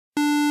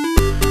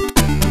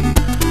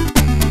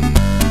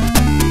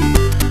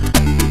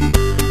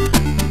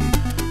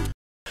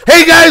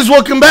guys,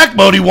 welcome back.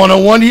 Modi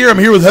 101 here. I'm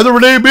here with Heather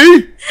Renee B.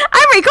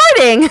 I'm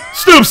recording.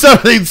 Snoop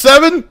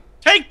 787.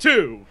 Take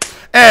two.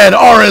 And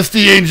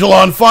RSD Angel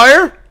on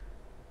Fire.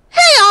 Hey,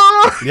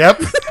 y'all.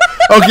 Yep.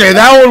 Okay,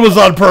 that one was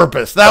on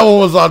purpose.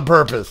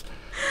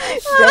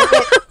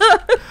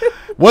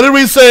 What did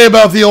we say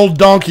about the old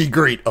donkey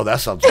greet? Oh,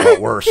 that sounds a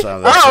lot worse.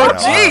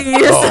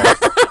 Jeez.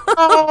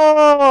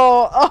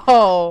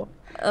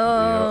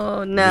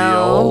 Oh, no. The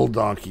old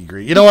donkey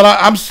greet. You know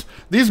what?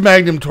 These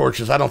Magnum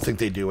torches, I don't think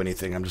they do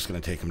anything. I'm just going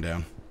to take them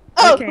down.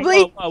 Oh, Okay.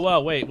 wait.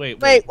 Whoa, wait.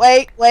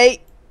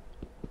 Wait.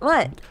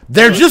 What?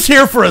 They're just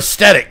here for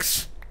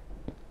aesthetics.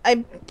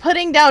 I'm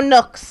putting down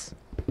nooks.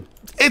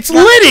 It's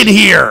lit in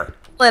here.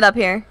 Lit up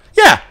here.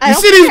 Yeah. I You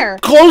don't see these care.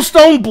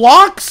 glowstone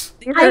blocks?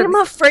 I am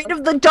afraid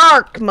of the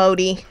dark,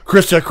 Modi.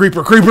 CHRISTA,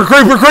 creeper.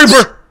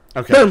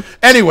 Okay. Boom.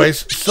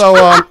 Anyways,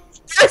 so,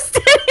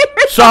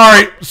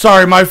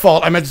 sorry, my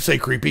fault. I meant to say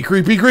creepy.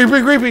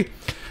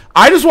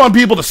 I just want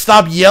people to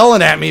stop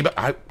yelling at me, but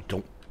I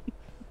don't.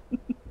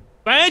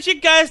 Why don't you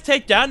guys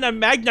take down the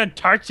Magnum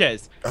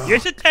torches? You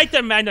should take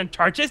the Magnum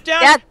torches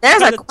down. Yeah,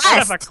 there's a because it's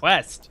part of quest. a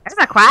quest. There's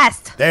a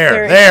quest.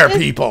 There, is-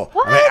 people.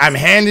 What? I'm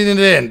handing it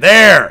in.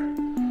 There.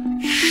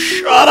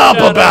 Shut up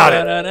about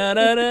it.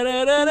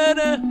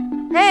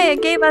 Hey,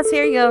 it gave us.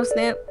 Here you go,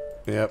 Snoop.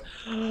 Yep.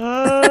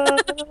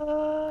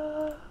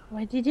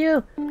 What'd you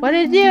do? What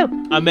did you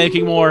do? I'm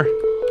making more.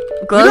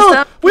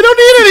 Glowstone. We don't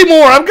need any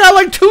more. I've got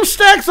like 2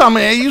 stacks on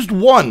me. I used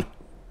 1.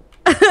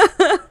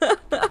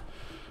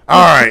 All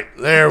right,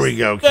 there we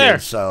go, kids. There.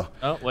 So,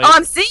 Oh, wait. Oh,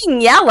 I'm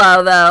seeing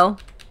yellow though.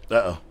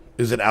 uh-oh.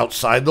 Is it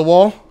outside the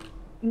wall?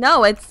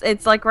 No,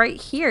 it's like right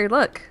here.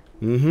 Look.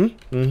 Good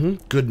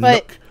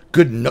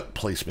nook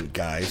placement,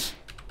 guys.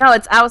 No,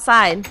 it's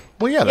outside.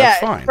 Well, yeah,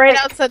 that's yeah, fine. it's right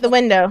outside the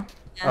window.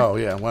 Oh,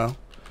 yeah, well,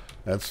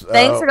 that's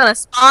Things are gonna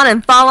spawn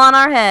and fall on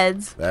our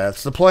heads.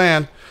 that's the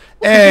plan.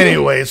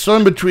 Anyway, so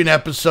in between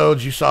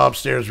episodes, you saw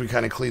upstairs we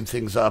kind of cleaned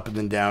things up, and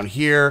then down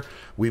here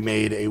we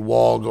made a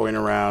wall going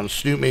around.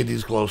 Snoop made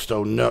these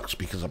glowstone nooks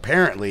because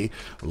apparently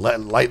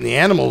lighting the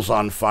animals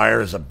on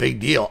fire is a big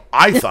deal.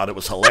 I thought it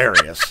was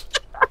hilarious.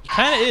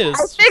 Kind of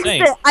is.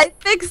 I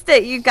fixed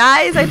it, you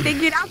guys. I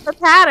figured out the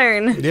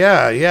pattern.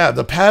 Yeah.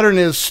 The pattern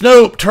is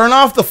Snoop, turn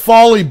off the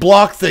folly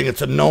block thing.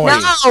 It's annoying.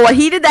 No,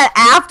 he did that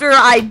after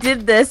I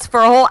did this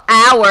for a whole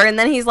hour, and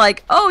then he's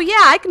like, "Oh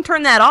yeah, I can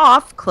turn that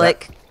off."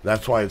 Click.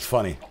 That's why it's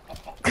funny.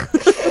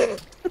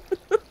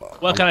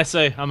 What can I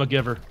say? I'm a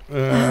giver.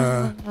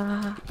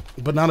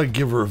 But not a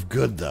giver of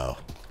good, though.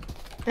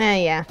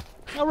 Yeah.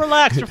 No,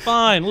 relax. You're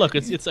fine. Look,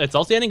 it's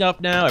all standing up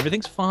now.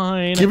 Everything's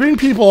fine. Giving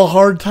people a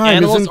hard time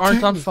Animals isn't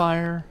aren't on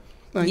fire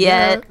Not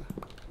Yet.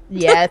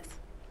 Yes.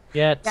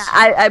 yet. Yeah,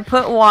 I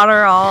put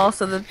water all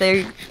so that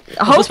they.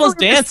 Oh, this one's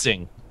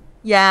dancing.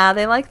 Yeah,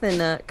 they like the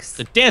nooks.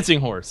 The dancing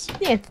horse.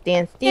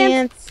 Dance.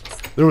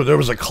 There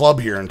was a club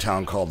here in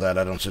town called that.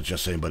 I don't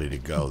suggest anybody to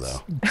go,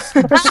 though.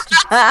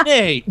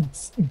 Hey.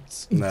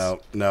 No.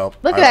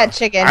 Look at that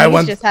chicken.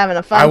 He's just having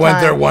a fun time. I went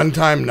there one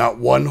time, not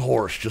one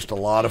horse, just a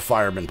lot of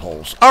fireman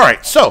poles. All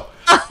right, so,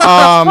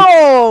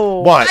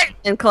 Oh! what?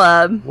 In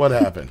club. What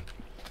happened?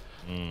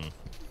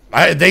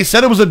 They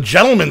said it was a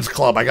gentleman's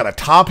club. I got a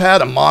top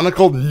hat, a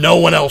monocle, no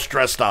one else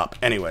dressed up.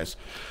 Anyways.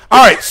 All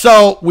right,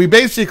 so we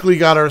basically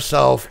got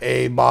ourselves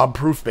a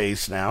mob-proof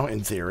base now,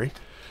 in theory.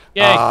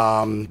 Yay.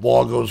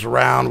 Wall goes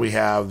around. We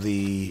have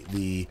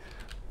the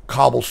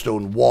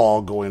cobblestone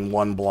wall going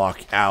 1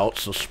 block out,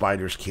 so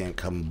spiders can't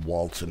come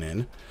waltzing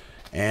in.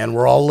 And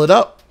we're all lit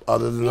up,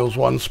 other than those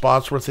 1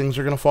 spots where things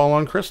are going to fall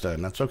on CHRISTA,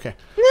 and that's okay.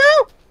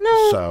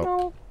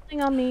 No.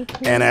 Hang on me.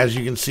 And as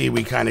you can see,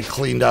 we kind of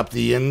cleaned up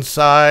the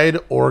inside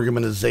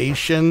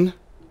organization.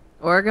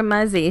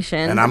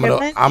 Organization. And I'm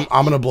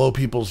gonna blow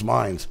people's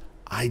minds.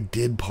 I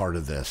did part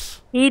of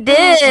this. He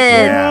did.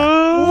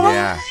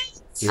 Yeah.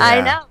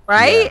 I know,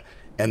 right? Yeah.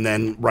 And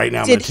then right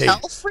now, Did hell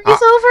freeze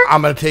over?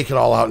 I'm gonna take it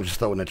all out and just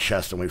throw it in a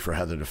chest and wait for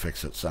Heather to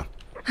fix it. So,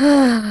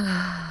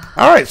 all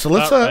right. So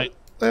let's. Right.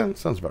 Yeah,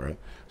 sounds about right.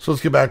 So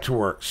let's get back to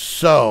work.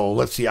 So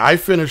let's see. I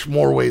finished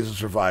more ways to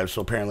survive.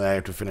 So apparently, I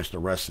have to finish the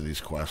rest of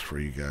these quests for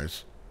you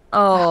guys.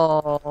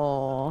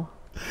 Oh.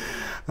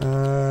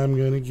 I'm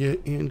gonna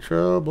get in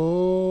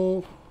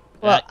trouble.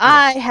 Well,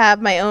 I have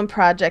my own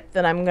project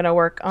that I'm going to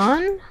work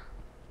on.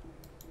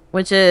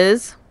 Which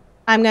is?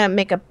 I'm going to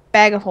make a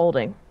bag of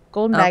holding.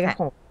 Golden bag of Okay.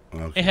 holding.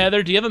 Okay. Hey,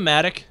 Heather, do you have a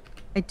Matic?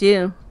 I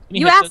do. Can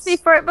you You hit asked this? me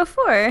for it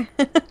before.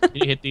 Can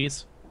you hit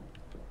these?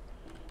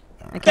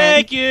 Okay.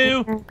 Thank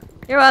you.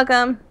 You're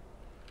welcome.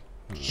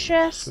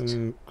 Just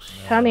 6.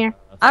 come here.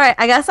 All right,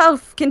 I guess I'll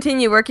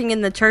continue working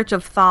in the Church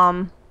of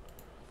Thom.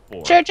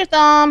 4. Church of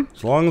Thumb.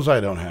 As long as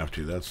I don't have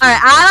to. That's. All right,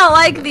 I don't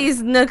like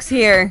these nooks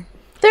here.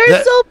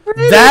 They're so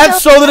pretty.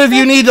 That's so that if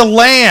you need to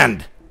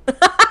land.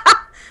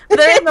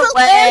 They're in the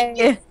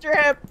way.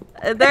 Strip.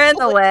 They're in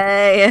the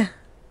way.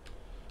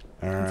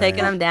 All right. I'm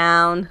taking them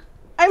down.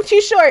 I'm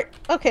too short.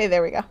 Okay,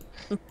 there we go.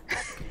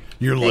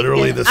 You're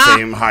literally the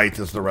same height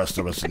as the rest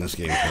of us in this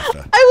game,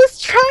 Krista. I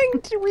was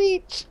trying to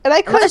reach, and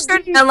I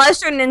couldn't.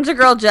 Unless you're Ninja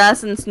Girl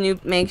Jess and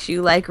Snoop makes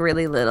you like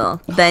really little,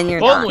 then you're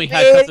If not. only we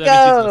had There custom you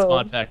NPCs in this go.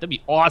 mod pack. That'd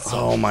be awesome.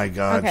 Oh my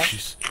god, Okay.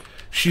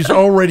 she's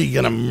already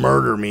gonna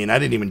murder me, and I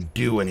didn't even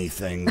do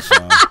anything. So.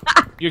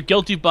 You're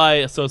guilty by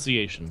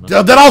association.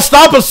 Then I'll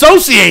stop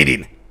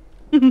associating.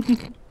 All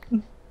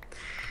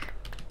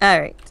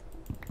right.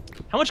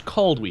 How much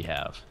coal do we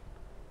have?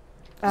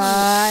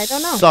 I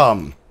don't know.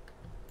 Some.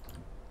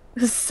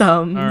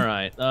 Some. All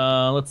right.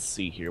 Let's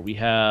see here. We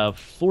have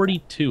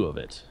 42 of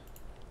it.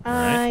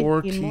 I need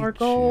 42. more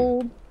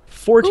gold.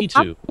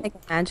 42. Like a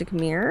magic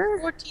mirror.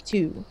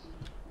 42.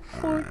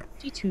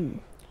 42.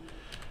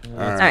 All All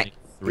right. right.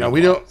 Now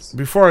we don't.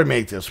 Before I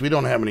make this, we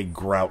don't have any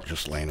grout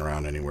just laying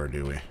around anywhere,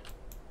 do we?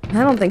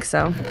 I don't think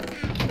so.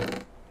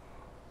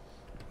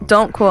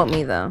 Don't quote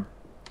me though.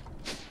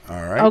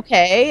 All right.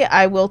 Okay,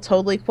 I will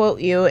totally quote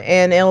you,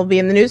 and it'll be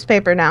in the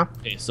newspaper now.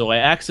 Okay, so I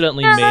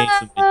accidentally made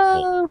some mini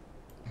coal.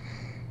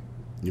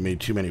 You made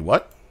too many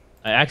what?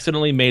 I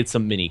accidentally made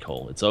some mini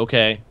coal. It's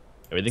okay.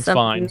 Everything's Some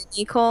fine.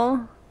 mini coal.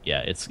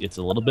 Yeah, it's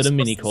a little bit of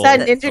mini coal. Is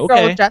that It's Ninja Girl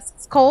okay.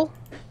 Justice Cole?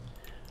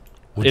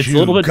 Would It's a you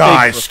little bit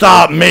guys big for-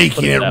 stop put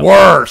making it it that way.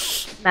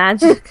 worse?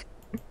 Magic.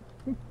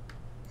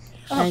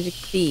 Magic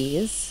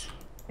bees.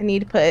 I need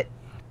to put.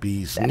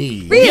 Bees knees.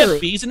 Do you Really?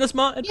 have bees in this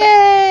mod?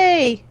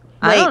 Yay!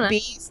 I don't know. Wait,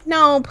 bees?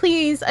 No,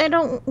 please. I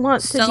don't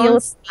want to Stone deal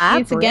with slab,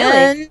 bees really?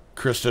 again.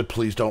 Krista,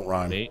 please don't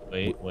rhyme.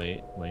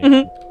 Wait.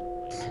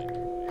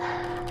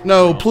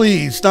 No,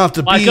 please, not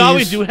the My bees. God,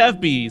 we do have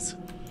bees.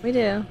 We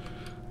do.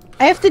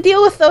 I have to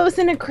deal with those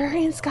in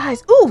agrarian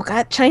skies. Ooh,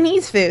 got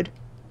Chinese food.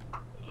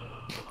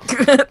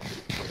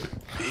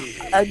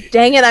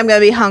 Dang it, I'm gonna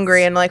be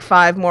hungry in like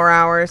 5 more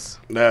hours.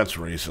 That's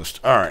racist.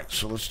 All right,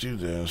 so let's do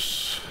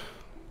this.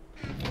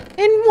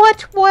 In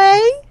what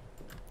way?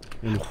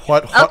 In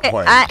what Okay.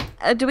 way?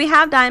 Do we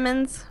have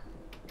diamonds?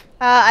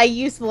 I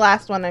used the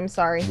last one, I'm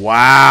sorry.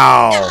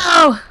 Wow.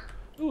 Oh.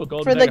 Ooh, a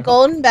golden For the bag of-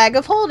 golden bag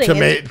of holding. To Is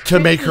make it to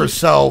make pretty?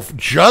 herself,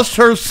 just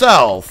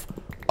herself,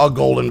 a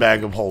golden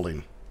bag of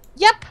holding.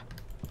 Yep.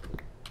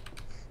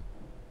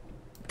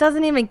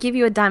 Doesn't even give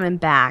you a diamond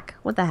back.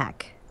 What the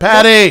heck?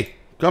 Patty,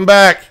 come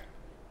back.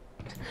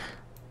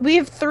 We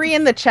have 3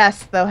 in the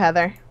chest, though,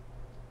 Heather.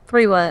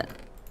 3 what?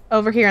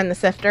 Over here in the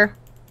sifter.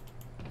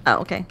 Oh,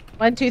 okay.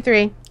 1, 2,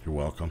 3. You're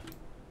welcome.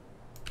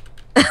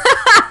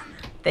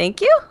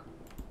 Thank you.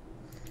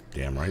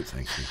 Damn right,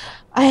 thank you.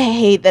 I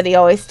hate that he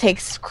always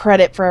takes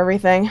credit for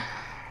everything.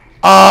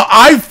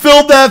 I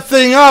filled that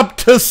thing up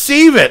to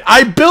save it.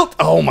 I built.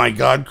 Oh my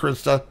God,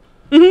 Krista.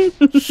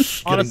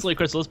 Honestly,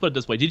 Chris, let's put it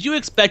this way. Did you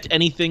expect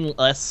anything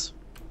less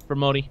from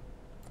Modi?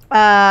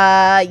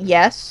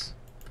 Yes.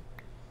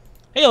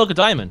 Hey, look, a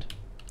diamond.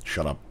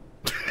 Shut up.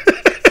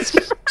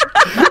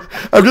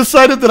 I've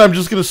decided that I'm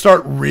just going to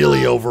start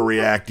really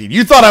overreacting.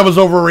 You thought I was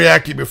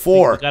overreacting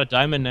before. Got a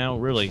diamond now,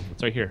 really.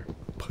 It's right here.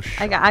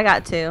 I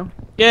got 2.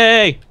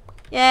 Yay!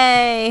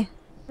 Yay.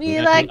 We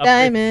Yeah, like upgrade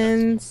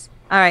diamonds.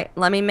 All right.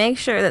 Let me make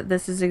sure that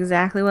this is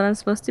exactly what I'm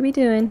supposed to be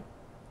doing.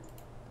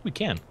 We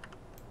can.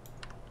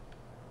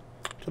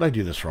 Did I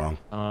do this wrong?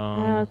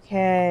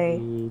 Okay.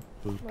 boop,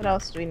 boop. What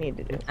else do we need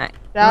to do? All right.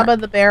 Job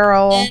of the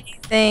barrel.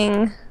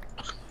 Anything.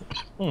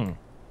 Hmm.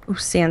 Ooh,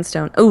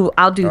 sandstone. Ooh,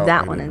 I'll do Oh,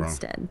 that I one did wrong.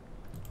 instead.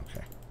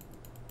 Okay.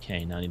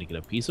 Okay, now I need to get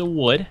a piece of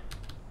wood.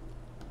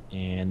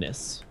 And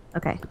this.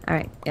 Okay. All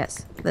right.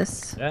 Yes.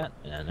 This. That,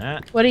 and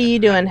that. What are you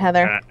doing,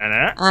 Heather? And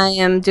that. I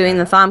am doing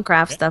the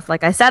Thaumcraft stuff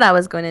like I said I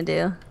was going to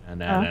do. And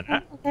that, and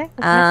that.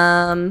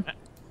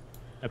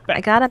 Okay.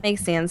 I gotta make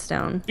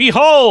sandstone.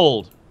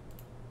 Behold!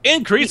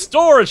 Increased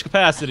storage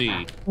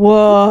capacity!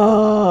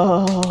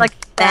 Whoa. Like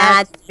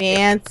that. That's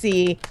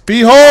fancy.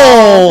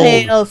 Behold!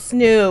 Hail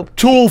Snoop.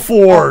 Tool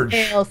Forge.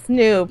 Hail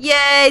Snoop.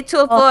 Yay,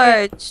 Tool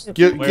Okay. Forge.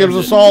 Where Gives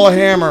is us it? all a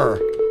hammer.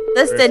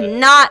 This Where did is it?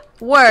 not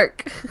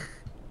work.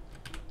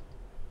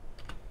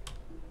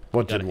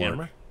 What Got a did work?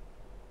 hammer?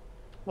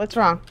 What's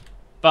wrong?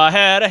 If I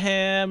had a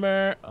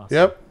hammer. Oh,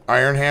 Yep,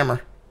 iron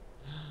hammer.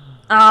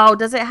 Oh,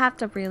 does it have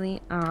to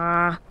really?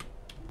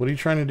 What are you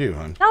trying to do,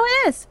 hon? No,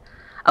 it is.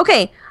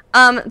 Okay.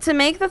 To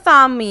make the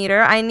thumb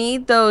meter, I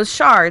need those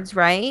shards,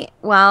 right?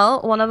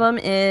 Well, one of them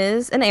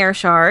is an air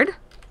shard,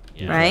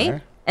 yeah. right?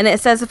 Okay. And it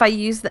says if I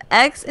use the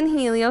X and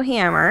Helio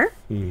hammer,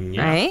 Mhm.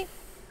 Yeah. right,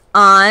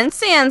 on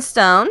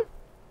sandstone,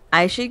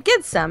 I should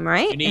get some,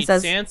 right? You It need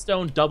says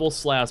sandstone double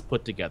slabs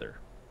put together.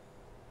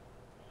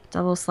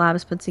 double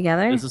slabs put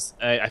together. This is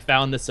I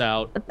found this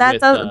out. But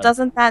that with,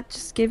 doesn't that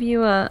just give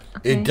you a?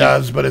 It okay.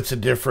 does, but it's a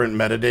different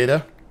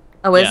metadata.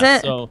 Oh, is yeah,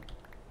 it? So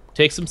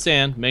take some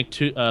sand, make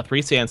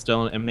 3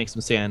 sandstone, and make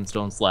some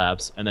sandstone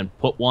slabs, and then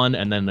put one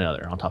and then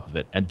another on top of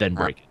it, and then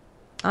break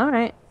it. All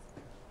right.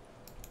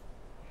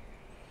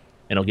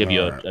 And it'll give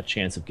you Alright. a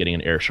chance of getting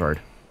an air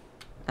shard.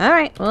 All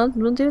right. Well,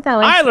 we'll do it that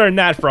way. I learned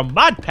that from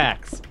mod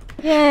packs.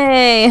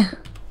 Yay!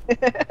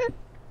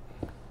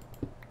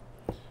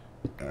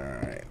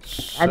 Alright.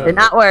 That did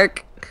not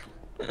work.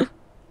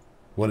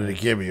 What did it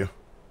give you?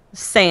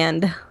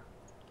 Sand.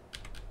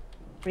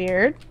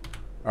 Weird.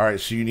 All right,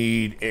 so you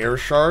need air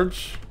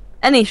shards.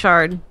 Any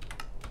shard.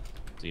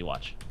 So you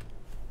watch.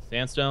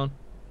 Sandstone.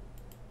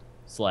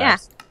 Slab. Yeah,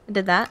 I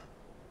did that.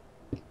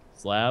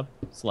 Slab.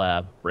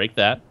 Slab. Break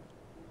that.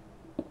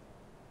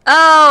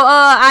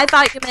 Oh, I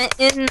thought you meant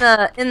in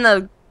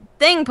the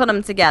thing. Put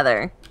them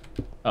together.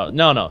 Oh,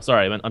 no.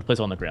 Sorry, I meant place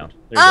on the ground.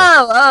 There you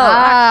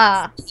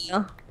Ah.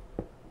 go.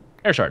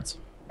 Air shards.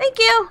 Thank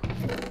you.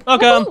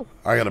 Welcome.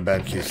 I got a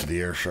bad case of the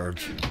air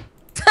shards.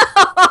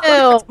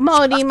 Ew,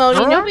 Modi,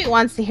 nobody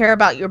wants to hear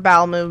about your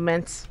bowel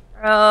movements.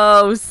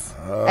 Gross.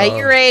 At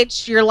your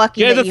age, you're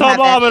lucky Get that the you have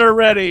that. thermometer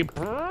ready.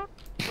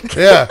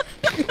 Yeah.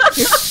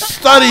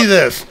 Study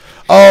this.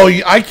 Oh,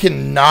 I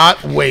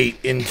cannot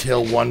wait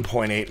until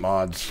 1.8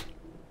 mods.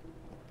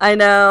 I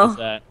know. What's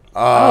that?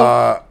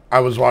 I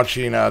was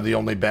watching The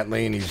Only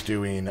Bentley, and he's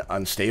doing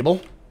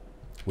Unstable,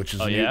 which is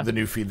the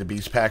new Feed the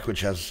Beast pack,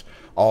 which has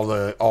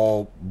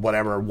all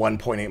whatever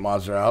 1.8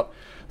 mods are out.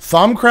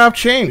 Thumbcraft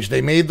changed.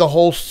 They made the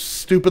whole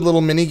stupid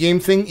little mini game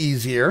thing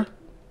easier.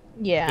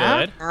 Yeah.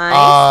 Good.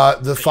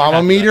 Nice. The happy about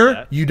thermometer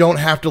that. you don't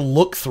have to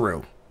look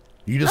through.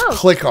 You just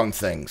click on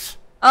things.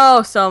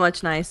 Oh, so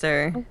much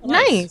nicer.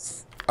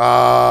 Nice.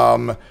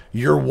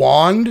 Your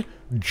wand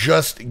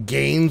just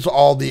gains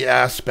all the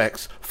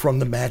aspects from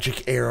the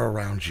magic air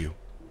around you.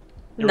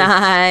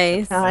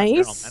 Nice.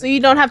 Nice. So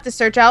you don't have to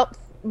search out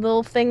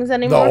little things The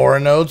anymore? aura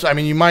nodes. I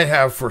mean, you might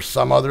have for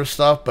some other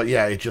stuff, but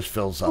yeah, it just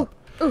fills up.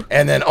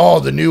 And then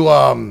the new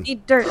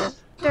Eat dirt.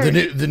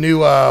 the new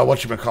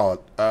whatchamacallit?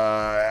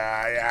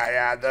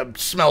 The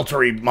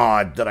smeltery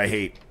mod that I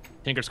hate.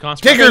 Tinker's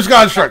Construct. Tinker's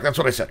Construct, that's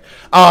what I said.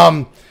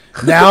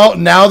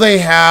 Now they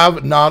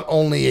have not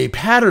only a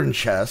pattern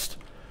chest,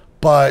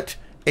 but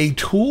a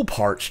tool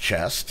parts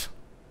chest.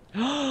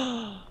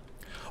 Oh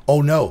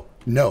no,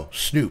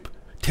 Snoop.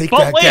 Take But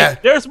that wait, gas.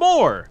 there's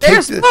more.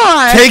 There's more.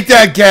 Take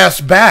that gas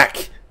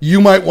back.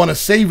 You might want to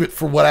save it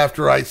for what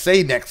after I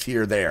say next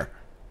here there.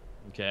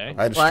 Okay.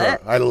 I had a What?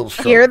 stroke. I had a little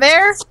stroke. Here,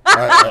 there?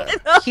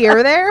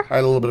 Here, there? I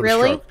had a little bit of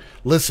Really? a stroke.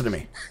 Listen to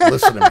me.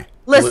 Listen to me.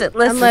 Listen, I'm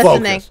listen.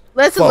 listening. Focus.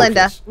 Listen,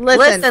 Linda. Focus.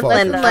 Listen, Listen,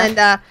 Linda.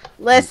 Linda.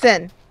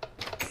 Listen.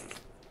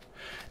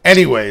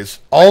 Anyways,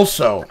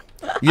 also,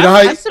 you know how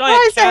I'm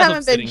surprised I haven't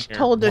been sitting here.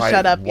 told to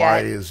shut up why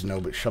yet. is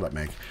nobody shut up,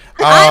 Meg?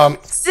 I'm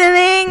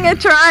sitting,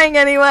 trying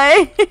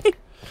anyway.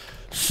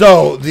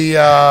 So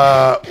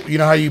the you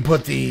know how you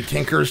put the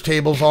Tinker's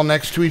tables all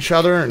next to each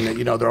other, and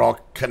you know they're all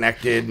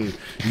connected, and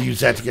you use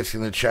that to get to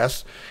the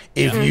chest.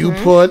 If you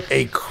put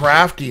a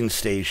crafting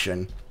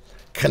station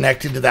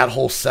connected to that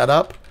whole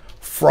setup,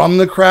 from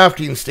the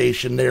crafting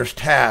station, there's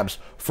tabs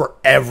for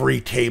every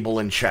table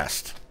and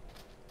chest.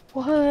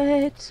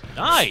 What?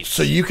 Nice.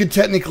 So you could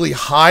technically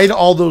hide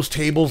all those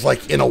tables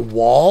like in a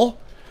wall,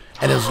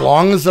 and as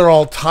long as they're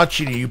all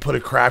touching you, you put a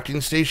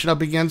crafting station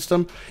up against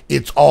them,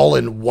 it's all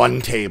in one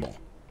table.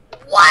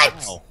 What?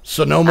 Wow.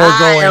 So no more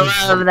going.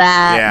 I love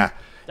that. Yeah.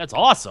 That's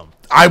awesome.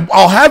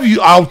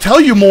 I'll tell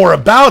you more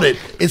about it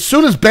as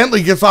soon as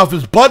Bentley gets off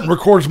his butt and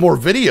records more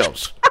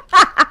videos.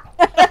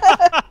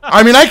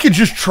 I mean, I could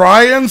just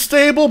try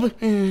Unstable, but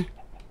Who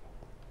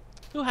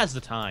has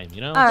the time,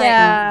 you know? All right.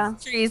 Yeah.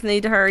 Trees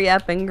need to hurry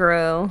up and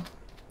grow.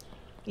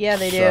 Yeah,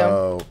 they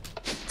do.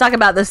 Talk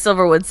about the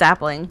silverwood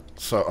sapling.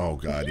 Oh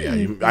god,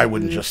 yeah, I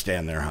wouldn't just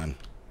stand there, hun.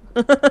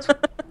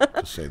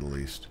 To say the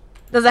least.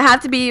 Does it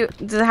have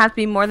to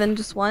be more than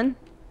just one?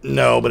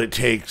 No, but it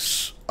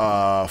takes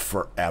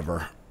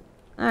forever.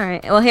 All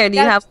right. Well, here, do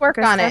you Let's have work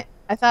on Krista? it.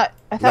 I thought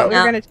No. we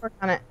were going to work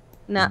on it.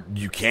 No.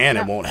 You can,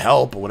 it won't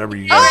help, but whatever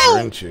you guys Oh!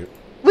 are into.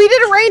 We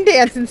did a rain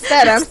dance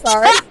instead. I'm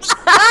sorry.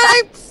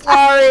 I'm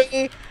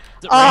sorry.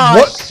 Oh,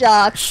 What?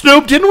 shucks.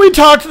 Snoop, didn't we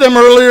talk to them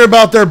earlier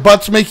about their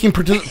butts making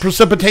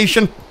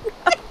precipitation?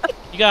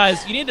 You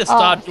guys, you need to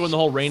stop doing the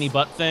whole rainy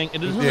butt thing. It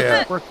doesn't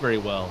Yeah. work very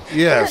well.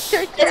 Yes.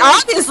 It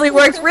obviously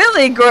works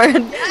really good.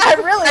 I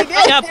really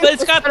did. Yeah, but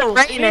it's got Rain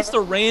it makes the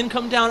rain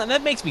come down, and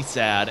that makes me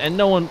sad. And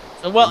no one,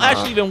 well,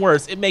 actually, even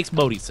worse, it makes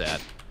Modi sad.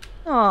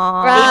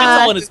 Aww. He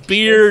gets all in Right. his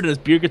beard, and his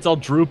beard gets all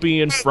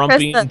droopy and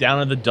frumpy Krista. and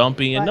down in the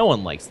dumpy, and no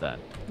one likes that.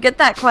 Get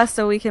that quest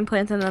so we can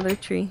plant another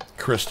tree.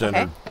 Krista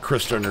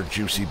and her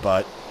juicy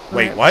butt.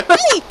 Wait, what?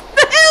 Hey!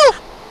 Ew!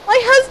 My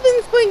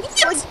husband's going to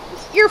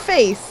beat your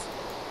face.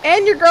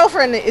 And your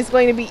girlfriend is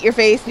going to beat your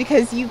face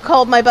because you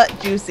called my butt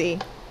juicy.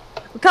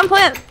 Come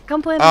plant.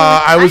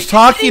 I was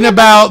talking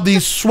about the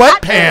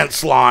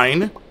sweatpants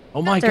line.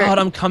 Oh my Dirt. god,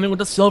 I'm coming with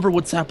the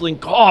silverwood sapling.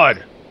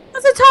 God! I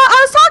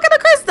was talking to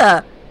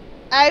Krista.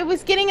 I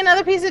was getting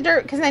another piece of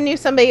dirt because I knew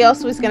somebody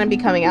else was going to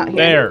be coming out here.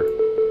 There.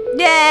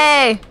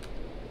 Yay!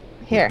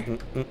 Here.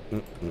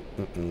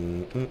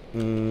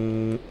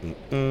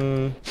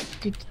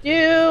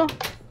 Do.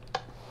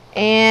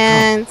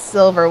 And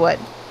silverwood.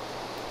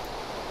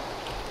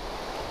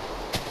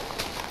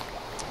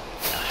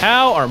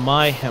 How are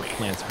my hemp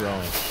plants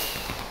growing?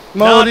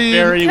 Modi. Not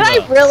very Can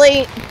well. I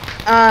really?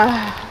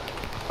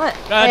 What?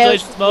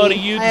 Congratulations, Modi.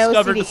 You I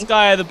discovered the OCD.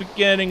 sky at the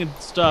beginning and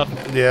stuff.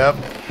 Yep.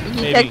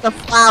 You Maybe. picked the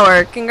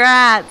flower.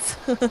 Congrats.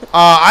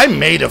 I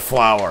made a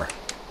flower.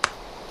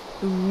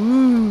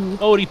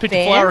 Modi, pick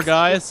the flower, Dance?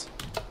 guys.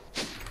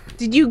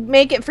 Did you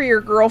make it for your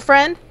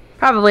girlfriend?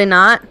 Probably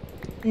not.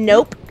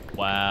 Nope.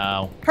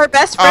 Wow. Her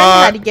best friend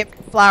had to get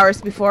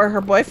flowers before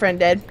her boyfriend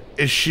did.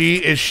 Is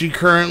she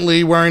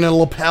currently wearing a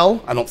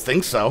lapel? I don't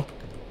think so.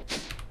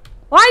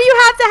 Why do you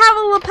have to have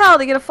a lapel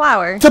to get a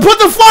flower? To put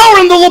the flower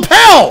in the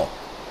lapel!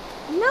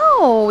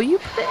 No, you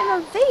put it in a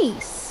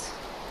vase.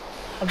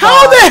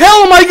 How the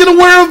hell am I going to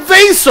wear a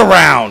vase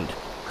around?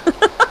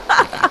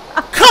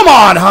 Come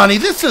on, honey.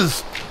 This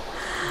is...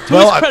 To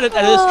his credit,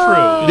 that is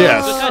true.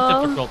 Yes. It's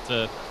not difficult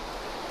to...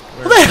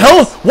 What the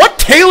hell? What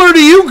tailor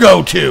do you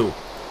go to?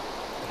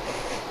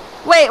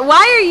 Wait,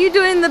 why are you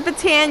doing the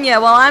Britannia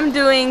while I'm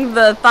doing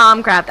the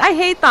Thaumcraft? I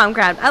hate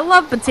Thaumcraft. I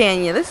love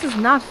Britannia. This is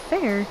not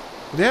fair.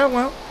 Yeah,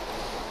 well...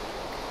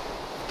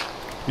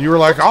 You were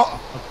like, oh,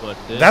 But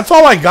that's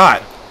all I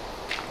got.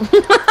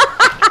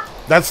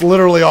 That's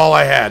literally all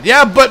I had.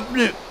 Yeah, but...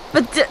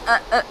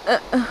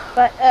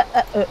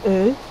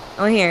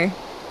 Oh, here.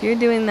 If you're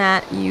doing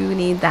that, you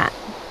need that.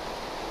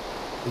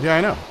 Yeah,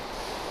 I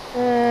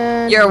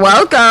know. You're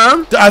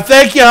welcome.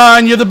 Thank you,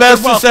 hon. You're the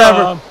bestest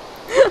ever.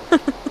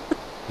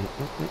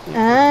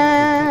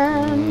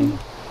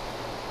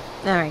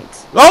 All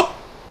right. Oh!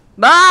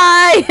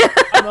 Bye.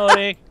 Hi,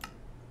 Modi.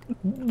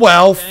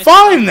 Well,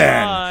 fine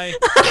then. Bye.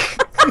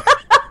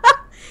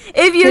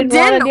 If you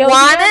didn't deal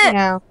want with it,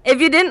 now. if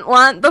you didn't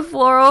want the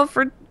floral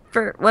for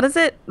what is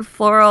it?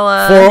 Floral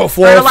Floral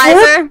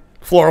fertilizer.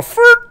 Floral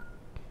fruit.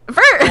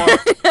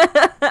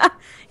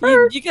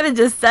 You could have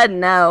just said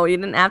no. You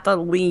didn't have to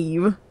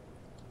leave.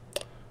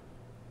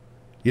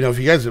 You know, if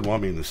you guys didn't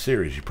want me in the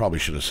series, you probably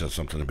should have said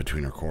something in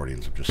between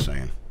recordings. I'm just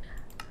saying.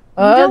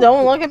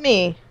 Don't look at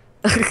me.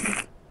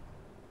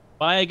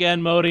 Bye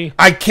again, Modi.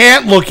 I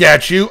can't look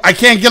at you. I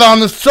can't get on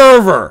the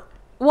server.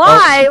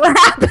 Why? What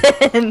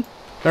happened?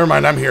 Never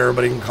mind. I'm here.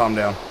 Everybody can calm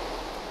down.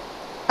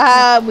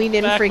 We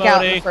didn't Back, freak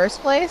out in Modi. the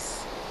first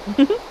place.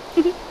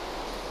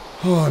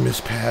 Oh, I miss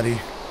Patty.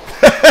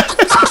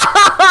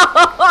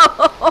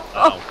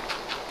 Wow.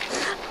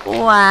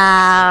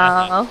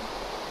 Wow.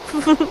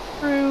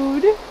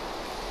 Rude.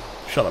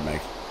 Shut up,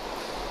 Meg.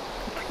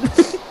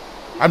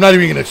 I'm not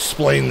even going to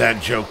explain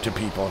that joke to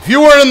people. If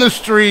you weren't in the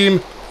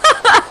stream,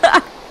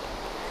 I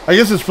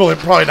guess it's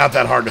probably not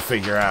that hard to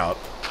figure out.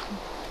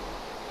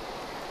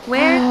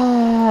 Where?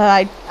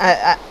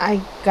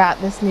 I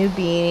got this new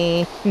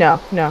beanie. No,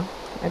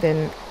 I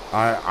didn't.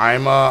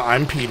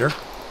 I'm Peter.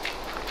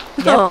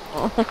 No.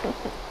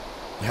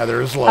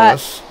 Heather is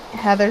Lois.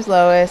 Heather's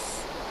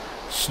Lois.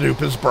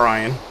 Snoop is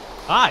Brian.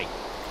 Hi.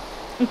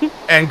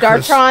 And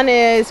Chris, Dartron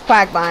is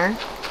Quagmire.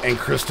 and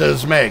Krista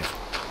is Meg.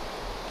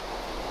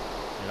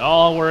 It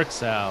all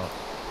works out.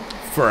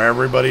 For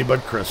everybody but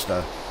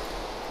Krista.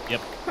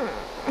 Yep.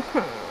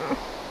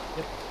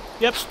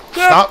 Yep.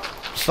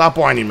 Stop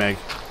whining, Meg.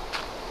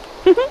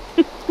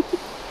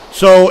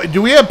 So,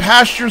 do we have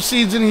pasture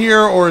seeds in here,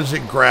 or is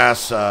it grass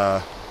seeds?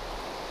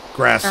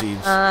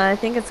 I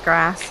think it's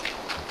grass.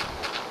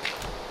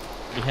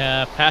 We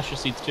have pasture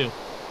seeds too.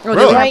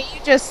 Really? Why don't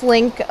you just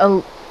link a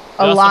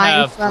also line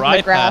have from dry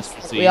the grass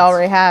pasture that we seeds.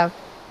 already have?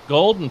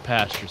 Golden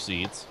pasture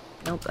seeds.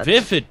 Nope. That's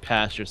Vivid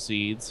pasture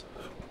seeds.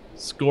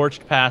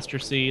 Scorched pasture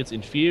seeds.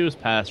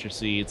 Infused pasture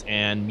seeds.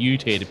 And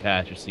mutated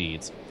pasture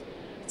seeds.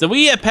 So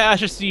we have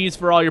pasture seeds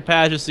for all your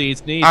pasture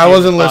seeds needs. I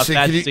wasn't here at listening.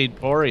 Pasture Can you- Seed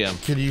Emporium.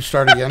 Can you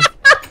start again?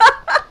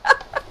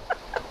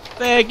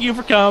 Thank you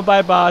for coming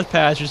by Bob's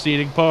Pasture Seed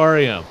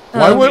Emporium.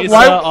 Why It's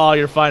all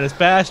your finest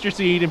pasture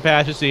seed and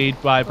pasture seed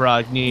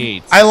byproduct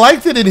needs. I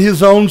like that in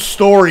his own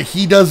story,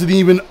 he doesn't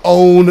even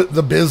own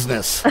the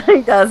business.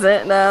 He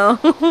doesn't know.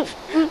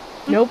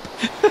 Nope.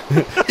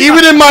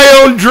 Even in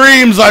my own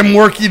dreams, I'm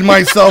working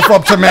myself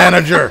up to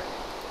manager.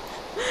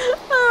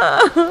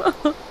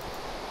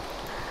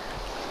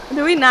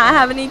 Do we not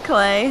have any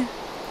clay?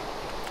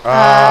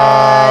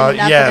 Not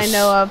that yes. I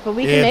know of, but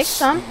we can make It's-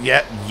 some.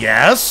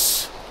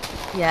 Yes.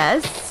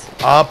 Yes.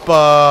 Up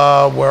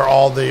where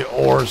all the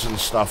ores and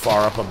stuff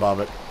are up above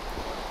it.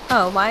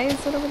 Oh, why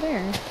is it over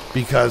there?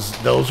 Because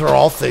those are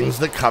all things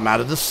that come out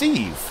of the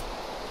sieve.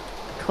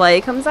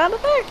 Clay comes out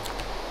of there?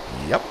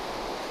 Yep.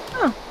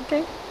 Oh,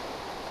 okay.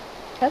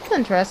 That's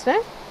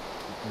interesting.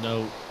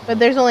 No. But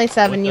there's only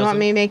 7. What You want doesn't?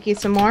 me to make you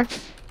some more?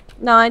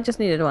 No, I just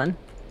needed one.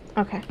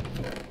 Okay.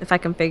 If I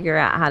can figure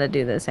out how to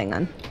do this, hang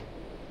on.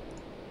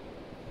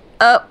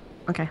 Oh,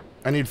 okay.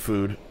 I need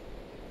food.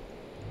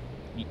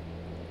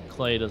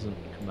 Clay doesn't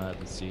come out of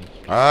the sieve.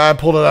 I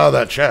pulled it out of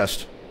that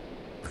chest.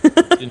 It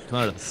didn't come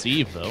out of the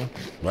sieve, though.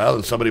 Well,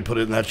 then somebody put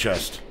it in that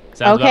chest.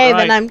 Sounds Okay, about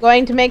right. then I'm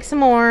going to make some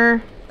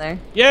more. There.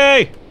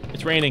 Yay!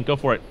 It's raining. Go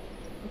for it.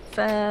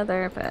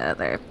 Feather,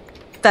 feather,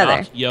 feather.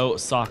 Knock yo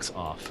socks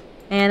off.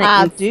 And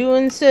I'll it do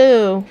and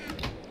so.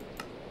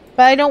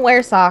 But I don't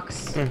wear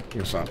socks.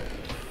 Guess not.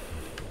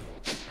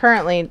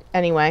 Currently,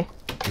 anyway.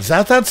 Is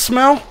that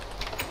smell?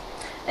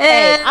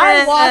 Hey,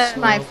 I washed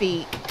Uh, my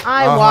feet.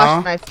 I Uh-huh.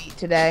 washed my feet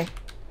today.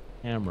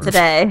 Hammer.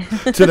 today.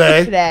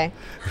 Today? Today.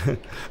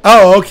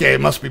 Oh, okay.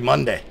 It must be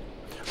Monday.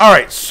 All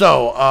right.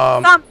 So,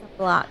 Stop the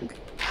block. Okay,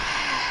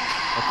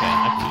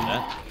 I can do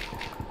that.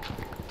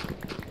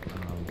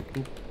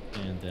 Boop,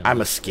 and then I'm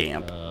a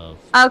scamp.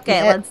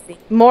 Okay, Yeah. let's see.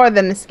 More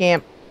than a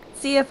scamp.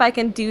 See if I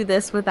can do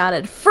this without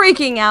it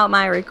freaking out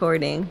my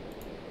recording.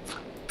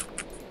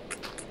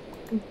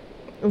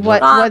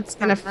 What's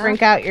gonna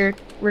freak out your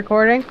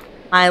recording?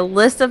 My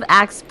list of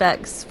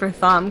aspects for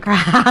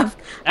Thaumcraft.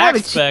 I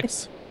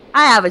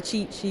have a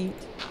cheat sheet.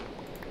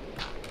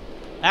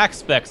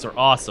 Aspects are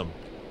awesome.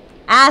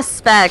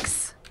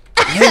 Aspects.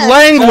 Hey,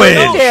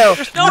 language!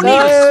 There's no need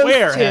to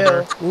swear,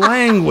 Heather.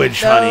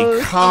 Language, honey.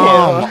 Those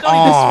Come two.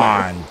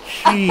 on.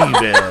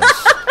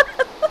 Jeebus.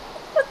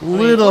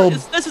 Little,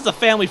 This is a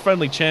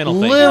family-friendly channel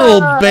thing.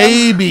 little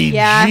baby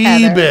Yeah,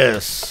 Heather.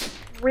 Jeebus.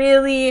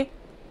 Really?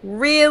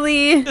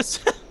 Really?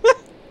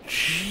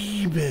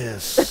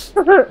 Jeebus.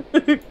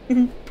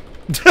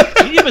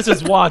 Jeebus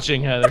is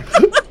watching, Heather.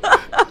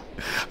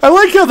 I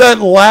like how that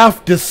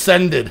laugh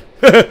descended.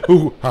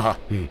 Ooh, ha,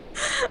 hmm.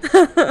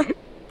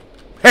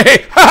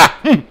 Hey, ha!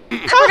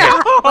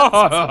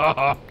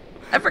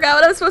 I forgot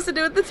what I was supposed to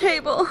do at the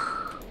table.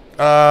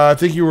 I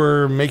think you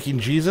were making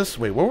Jesus.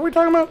 Wait, what were we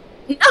talking about?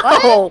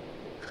 No.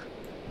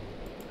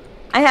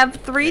 I have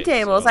 3 Okay,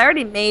 tables. so I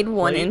already made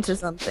one plate, into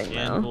something though.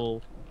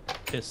 Anvil,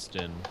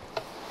 piston.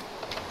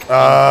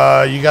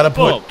 You got to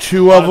put Boom.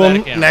 2 of them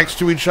Automatic ammo. next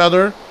to each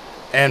other,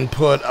 and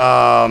put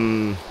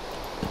the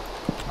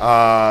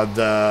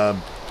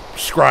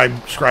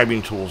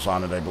scribing tools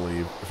on it. I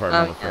believe, if I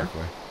remember yeah.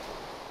 correctly.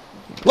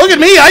 Look at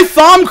me! I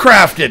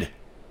Thaumcrafted.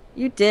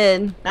 You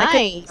did. I Nice.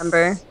 couldn't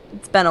remember.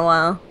 It's been a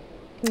while.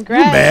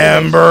 Congrats.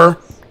 Remember.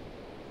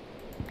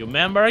 You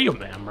remember? You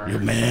remember. You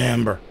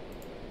remember.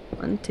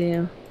 1,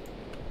 2.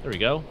 There we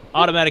go.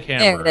 Automatic hammer.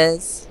 There it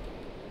is.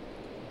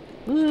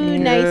 Ooh,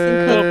 nice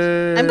and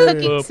cooked. I'm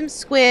cooking Boop. some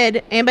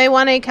squid. Anybody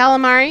want any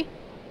calamari?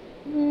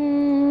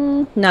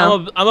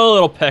 No. I'm a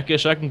little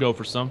peckish. I can go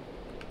for some.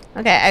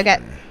 Okay, I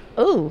got.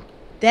 Ooh,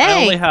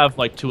 I only dang! have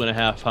like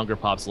 2.5 Hunger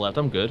Pops left.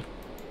 I'm good.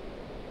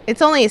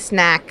 It's only a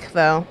snack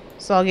though,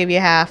 so I'll give you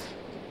half.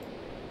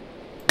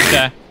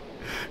 Okay.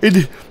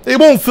 It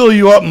won't fill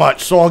you up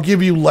much, so I'll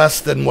give you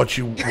less than what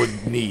you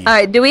would need. All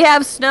right. Do we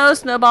have snow,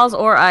 snowballs,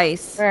 or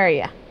ice? Where are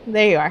you?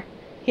 There you are.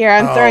 Here,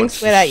 I'm Oh, throwing it's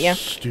squid at you.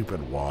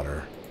 Stupid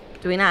water.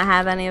 Do we not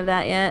have any of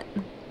that yet?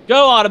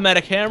 Go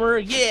automatic hammer.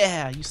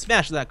 Yeah, you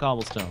smash that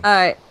cobblestone. All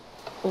right.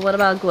 Well, what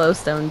about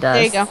glowstone dust?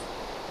 There you go.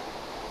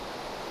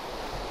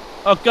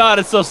 Oh god,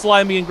 it's so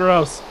slimy and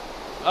gross.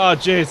 Oh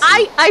jeez.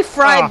 I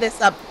fried Ah.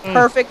 this up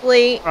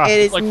perfectly. Ah, It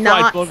is like fried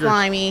not boogers.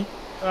 slimy.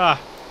 Ah.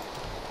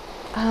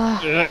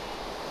 Ah.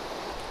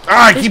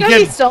 I There's keep gonna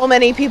getting. be so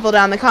many people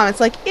down in the comments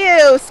like,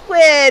 ew,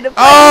 squid. Oh,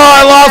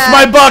 I lost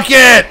my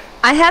bucket.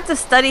 I have to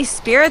study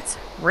spirits.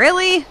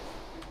 Really?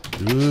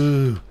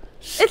 Ooh,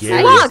 It's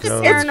scary locked. ghost. It's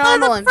one of Paranormal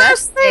the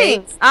first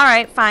investigate. things. All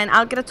right, fine.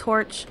 I'll get a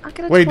torch.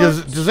 Wait,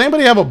 does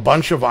anybody have a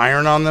bunch of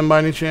iron on them by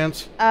any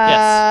chance?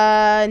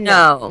 No.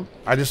 No.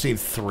 I just need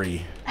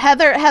 3.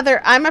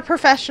 Heather, I'm a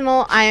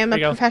professional. I am a There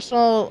you go.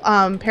 professional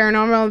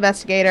paranormal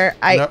investigator.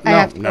 I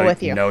have to go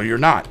with you. No, you're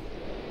not.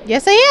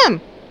 Yes, I am.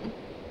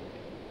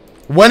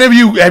 When have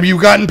you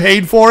gotten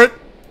paid for it?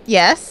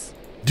 Yes.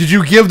 Did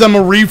you give them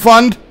a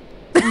refund?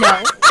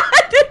 No.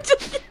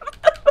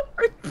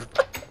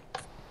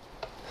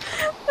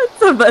 That's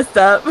so messed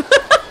up. We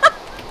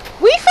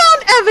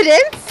found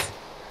evidence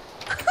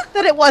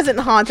that it wasn't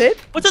haunted.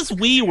 What's this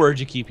 "we" word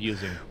you keep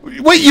using?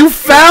 Wait, you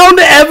found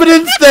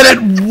evidence that it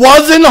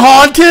wasn't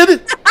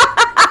haunted?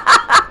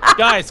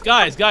 Guys,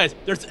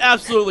 there's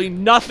absolutely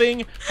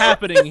nothing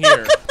happening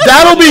here.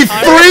 That'll be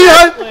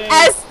 300.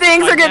 As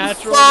things are getting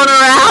Unnatural. flown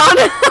around.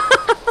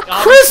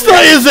 Krista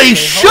is a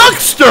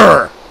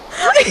shuckster.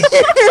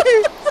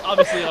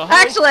 Obviously, a host.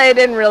 Actually, I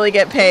didn't really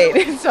get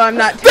paid, so I'm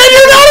not. Then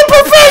you're not a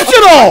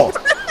professional.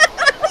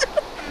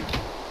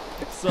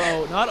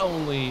 So not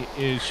only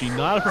is she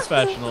not a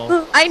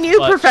professional, I knew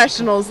but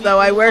professionals, though.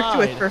 I worked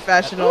with lied.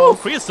 professionals. Ooh,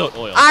 creosote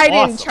oil. I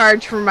Awesome. didn't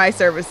charge for my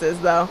services,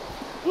 though.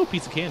 Ooh,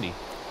 piece of candy.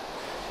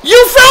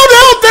 You found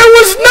out there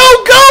was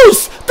no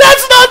ghosts.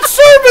 That's not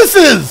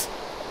services.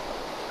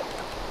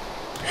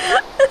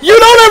 You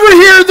don't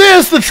ever hear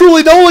this. The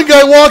truly Nolan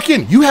guy walk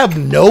in. You have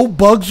no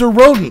bugs or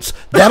rodents.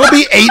 That'll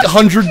be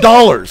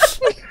 $800.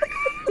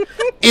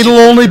 It'll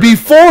only be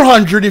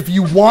 $400 if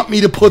you want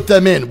me to put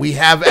them in. We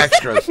have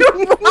extras.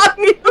 Want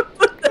me to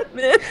put them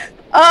in?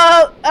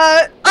 Heather,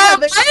 Why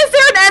is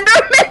there an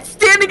Enderman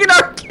standing in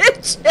our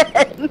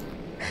kitchen?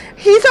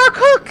 he's our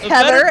cook, The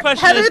Heather. better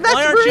question Heather, is, that's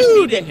why aren't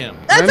you rude. feeding him?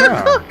 That's I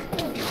our know. cook.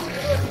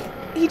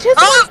 He just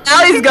Oh, wants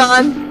now he's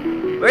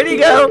gone. Where'd he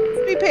go?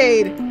 to be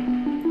paid.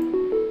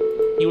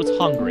 He was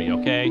hungry,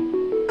 okay?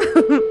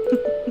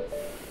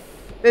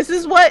 This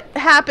is what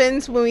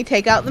happens when we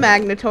take out the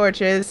magna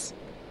torches.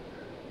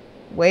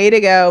 Way to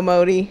go,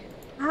 Modi.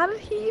 How did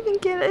he even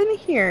get in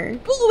here?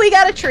 Ooh, we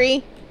got a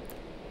tree.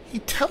 He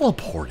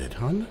teleported,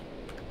 hun.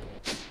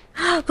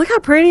 Look how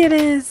pretty it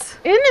is.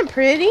 Isn't it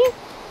pretty?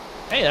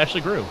 Hey, it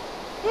actually grew.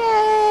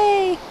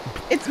 Yay.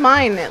 It's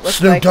mine, it looks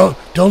Snoop, like.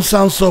 don't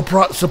sound so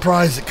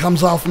surprised. It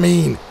comes off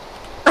mean.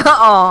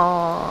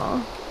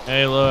 Aww.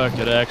 Hey, look,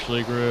 it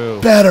actually grew.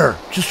 Better.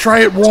 Just try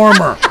it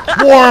warmer.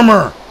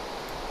 Warmer.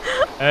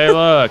 Hey,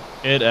 look,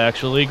 it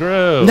actually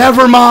grew.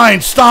 Never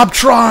mind. Stop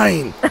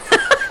trying.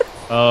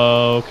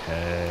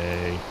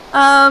 Okay.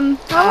 How long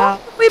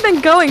have we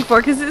been going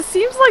for? Because it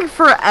seems like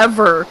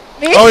forever.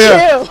 Me Oh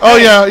yeah. too. Oh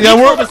yeah. Yeah.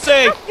 People We're would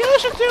say you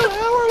should do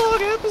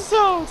hour-long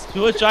episodes.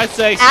 To which I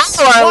say,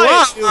 Hour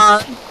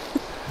long.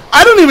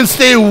 I don't even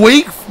stay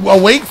awake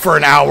for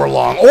an hour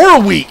long or a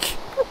week.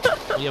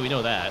 Well, yeah, we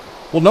know that.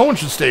 Well, no one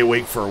should stay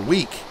awake for a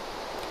week.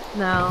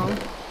 No.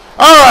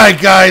 Alright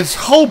guys,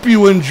 hope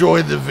you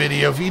enjoyed the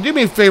video. If you do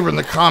me a favor in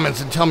the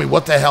comments and tell me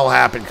what the hell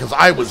happened, because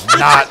I was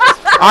not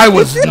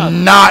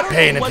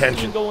paying What's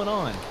attention. even going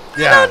on?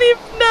 I don't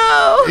even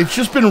know. It's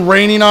just been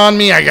raining on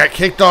me. I got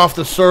kicked off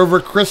the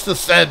server. Krista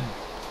said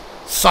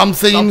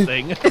something.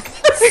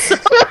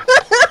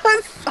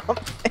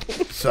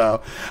 Something.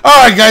 So,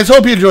 alright guys,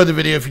 hope you enjoyed the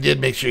video. If you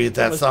did, make sure you hit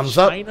that Was thumbs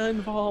up. China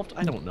involved?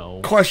 I don't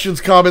know. Questions,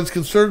 comments,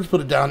 concerns,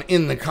 put it down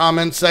in the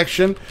comments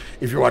section.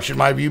 If you're watching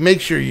my view, make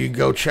sure you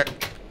go check.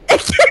 It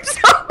keeps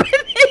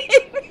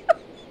opening.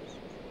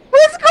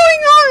 What's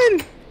going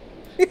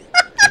on?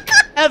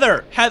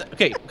 Heather,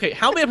 okay.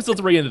 How many episodes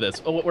are we into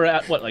this? Oh, we're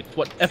at what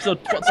episode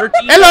 13?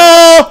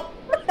 Hello!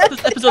 This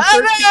is episode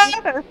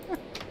 13.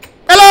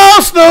 Hello,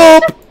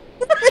 Snoop!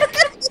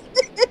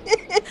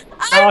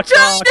 I'm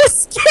trying to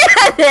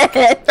scan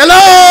it.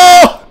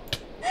 Hello!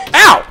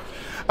 Ow!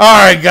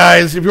 Alright,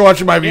 guys, if you're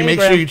watching my view, make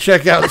sure you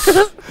check out.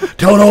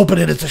 Don't open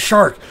it, it's a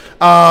shark.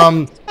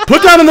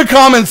 Put down in the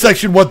comments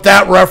section what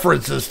that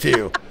references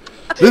to.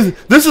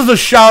 This is a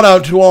shout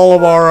out to all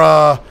of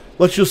our,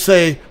 let's just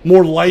say,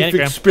 more life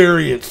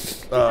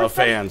experience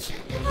fans.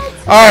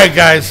 Alright,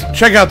 guys,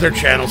 check out their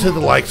channels, hit the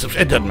like,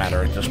 subscribe. It doesn't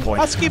matter at this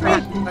point.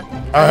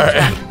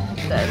 Alright.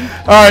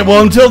 Alright,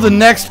 well, until the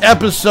next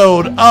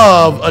episode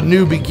of A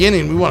New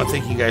Beginning, we want to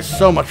thank you guys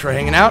so much for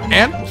hanging out,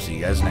 and we'll see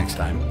you guys next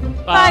time.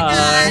 Bye.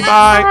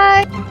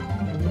 Bye. Bye.